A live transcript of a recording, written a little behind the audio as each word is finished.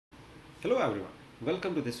Hello everyone,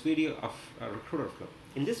 welcome to this video of Recruiterflow.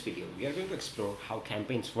 In this video, we are going to explore how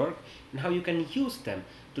campaigns work and how you can use them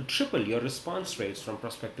to triple your response rates from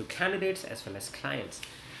prospective candidates as well as clients.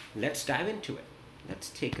 Let's dive into it.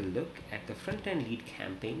 Let's take a look at the front-end lead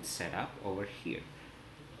campaign setup over here.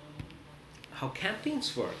 How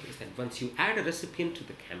campaigns work is that once you add a recipient to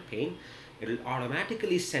the campaign, it will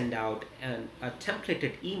automatically send out a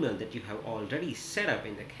templated email that you have already set up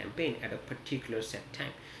in the campaign at a particular set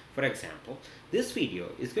time. For example, this video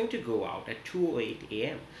is going to go out at 2:08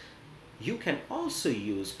 a.m. You can also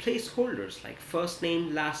use placeholders like first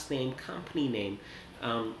name, last name, company name,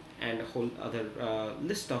 and a whole other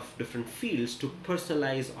list of different fields to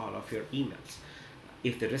personalize all of your emails.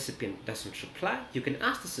 If the recipient doesn't reply, you can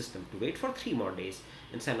ask the system to wait for 3 more days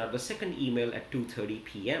and send out the second email at 2:30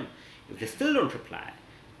 p.m. If they still don't reply,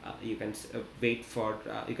 you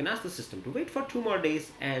can ask the system to wait for 2 more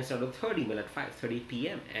days and send out the third email at 5:30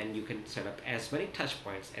 p.m. and you can set up as many touch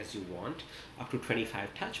points as you want, up to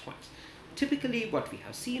 25 touch points. Typically, what we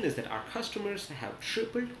have seen is that our customers have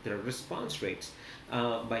tripled their response rates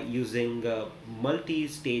by using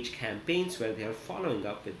multi-stage campaigns where they are following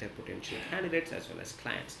up with their potential candidates as well as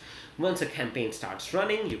clients. Once a campaign starts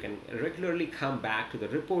running, you can regularly come back to the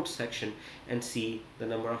report section and see the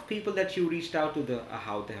number of people that you reached out to,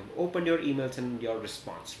 how they have opened your emails and your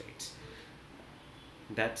response rates.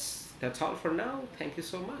 That's all for now. Thank you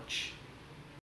so much.